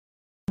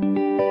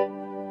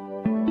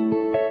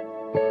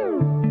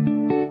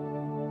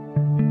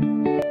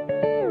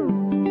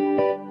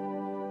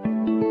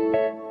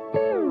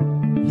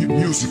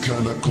music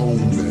anak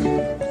komen.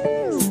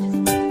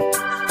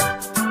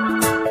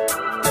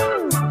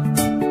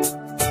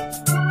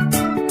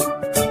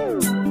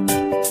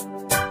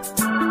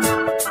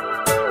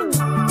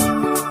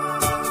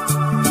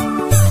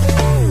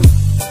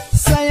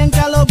 Sayang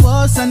kalau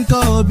bosan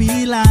kau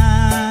bilang,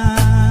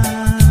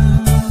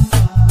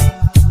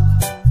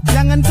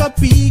 jangan kau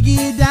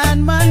pergi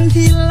dan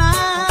menghilang.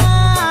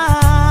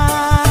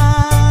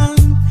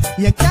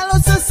 Ya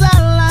kalau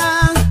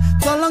sesalah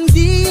tolong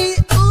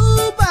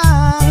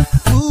diubah,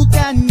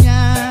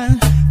 bukannya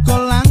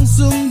kau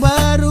langsung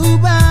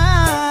berubah.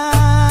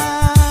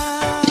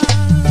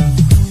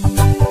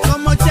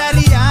 Kau mau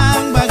cari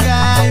yang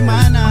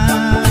bagaimana,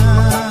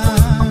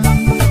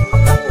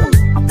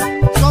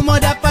 kau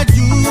mau dapat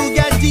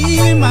juga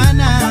di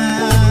mana.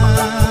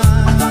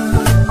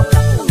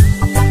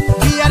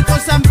 Biar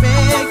kau sampai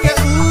ke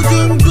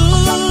ujung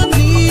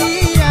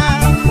dunia,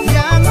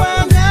 yang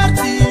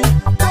mengerti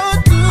kau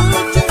tuh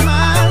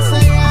cuma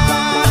saya.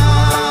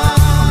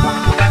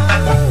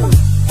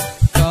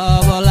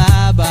 Kau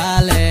bola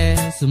balik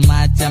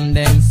semacam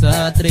deng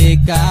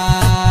setrika,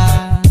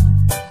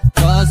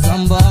 kau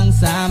sombong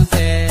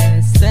sampai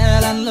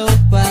selan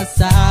lupa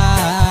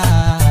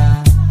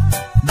sah.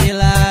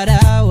 Bila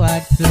ada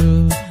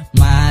waktu,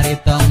 mari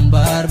tong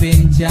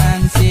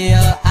berbincang,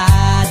 sil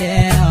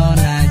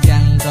adehona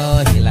jangan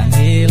kau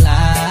hilang-hilang.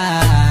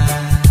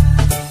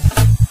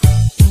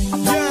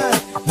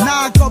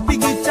 Nah kau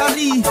pergi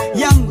cari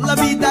yang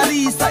lebih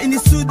dari saya,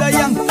 ini sudah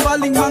yang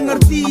paling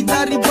mengerti.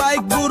 Dari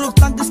baik buruk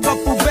tangkis kau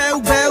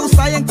beu-beu,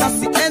 sayang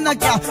kasih enak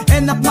ya,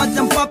 enak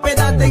macam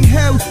papeda deng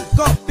heu.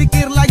 Kau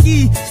pikir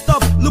lagi,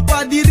 stop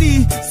lupa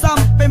diri,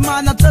 sampai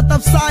mana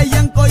tetap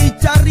sayang kau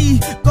cari.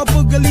 Kau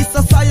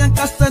gelisah sayang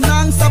kas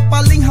tenang, sa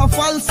paling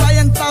hafal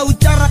sayang tahu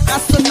cara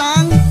kas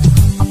senang.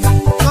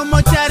 Kau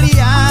mau cari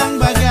yang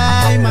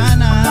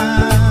bagaimana,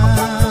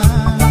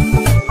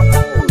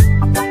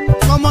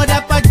 kau mau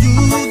dapat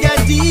juga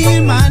di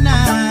mana.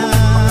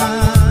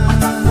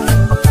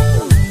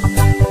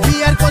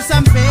 Biar kau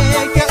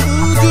sampai ke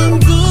ujung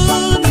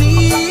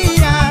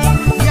dunia,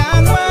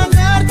 yang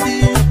mengerti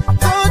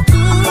kau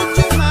tuh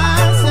cuma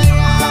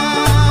saya.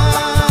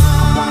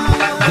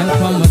 Jangan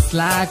kau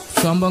muslak,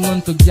 sombong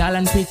untuk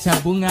jalan pica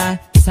bunga.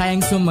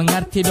 Sayang su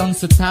mengerti dong,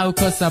 su tahu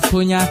kau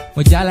sapunya.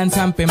 Mau jalan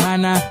sampai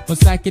mana, mau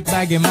sakit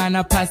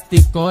bagaimana, pasti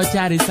kau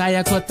cari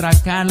saya, kau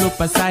terakan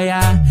lupa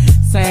saya.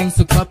 Sayang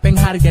su kopeng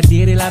harga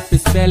diri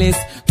lapis belis,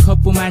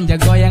 kopu manja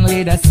goyang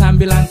lidah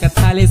sambil angkat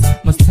alis.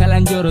 Mau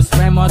setelan jurus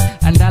remote,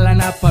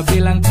 andalan apa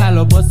bilang,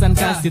 kalau bosan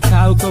kasih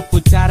tahu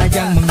kopu cara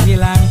jangan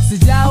menghilang.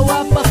 Sejauh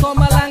apa kau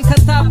melangkah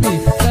tapi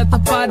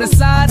tetap pada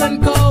saat dan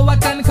kau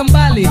akan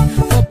kembali.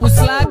 Kopus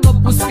lah,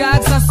 kopus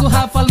kak, sasu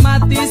hafal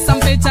mati,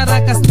 sampai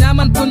cara kas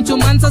nyaman pun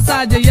cuman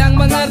saja yang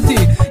mengerti.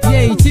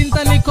 Yeay,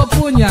 cinta nih kau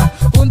punya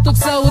untuk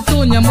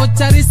seutuhnya. Mau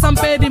cari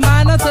sampai di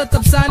mana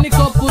tetap sani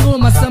kopu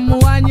rumah.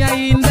 Semuanya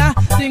indah,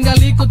 tinggal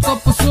ikut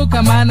kopu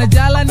suka. Mana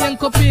jalan yang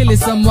kau pilih,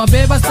 semua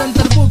bebas dan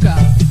terbuka.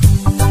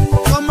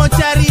 Kau mau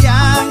cari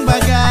yang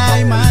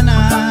bagaimana,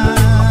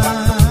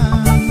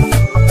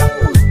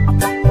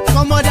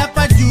 kau mau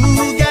dapat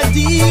juga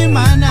di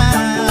mana.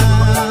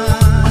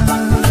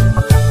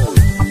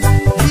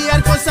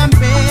 Biar kau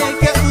sampai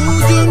ke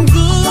ujung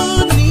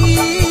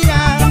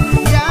dunia,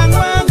 yang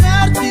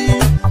mengerti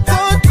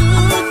kau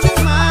tuh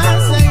cuma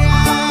saya.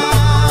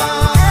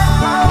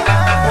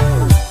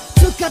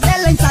 Suka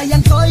deleng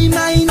sayang kau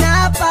main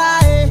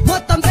apa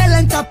motong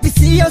beleng tapi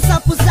sio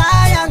sapu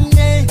sayang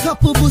kau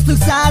busuk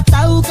saat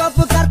tahu,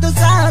 kau kartu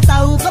saat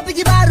tahu. Kau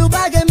pergi baru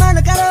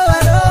bagaimana kalau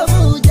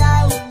aduh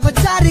jauh. Kau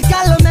cari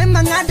kalau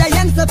memang ada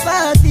yang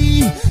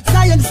seperti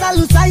sayang,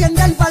 selalu sayang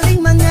dan paling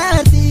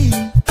mengerti.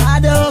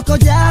 Aduh kau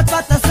jahat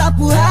patah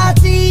sapu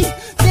hati,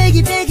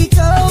 pergi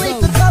kau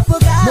ikut kopu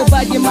ganti. Mau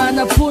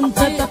bagaimanapun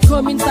tetap kau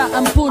minta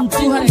ampun.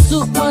 Tuhan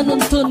su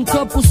menuntun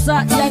kau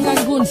pusak yang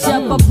anggun.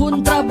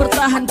 Siapapun tak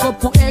bertahan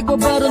kopu ego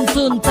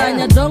beruntun.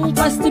 Tanya dong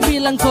pasti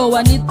bilang kau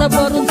wanita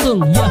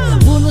beruntung. Ya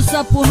bunuh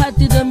sapu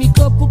hati demi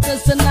kopu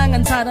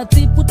kesenangan. Cara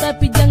tipu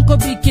tapi jangan kau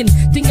bikin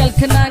tinggal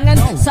kenangan.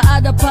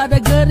 Seada pada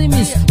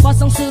gerimis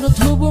pasang surut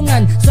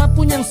hubungan,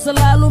 sapu yang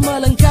selalu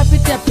melengkapi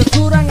tiap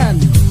kekurangan.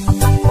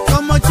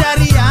 Kau mau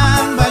cari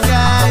yang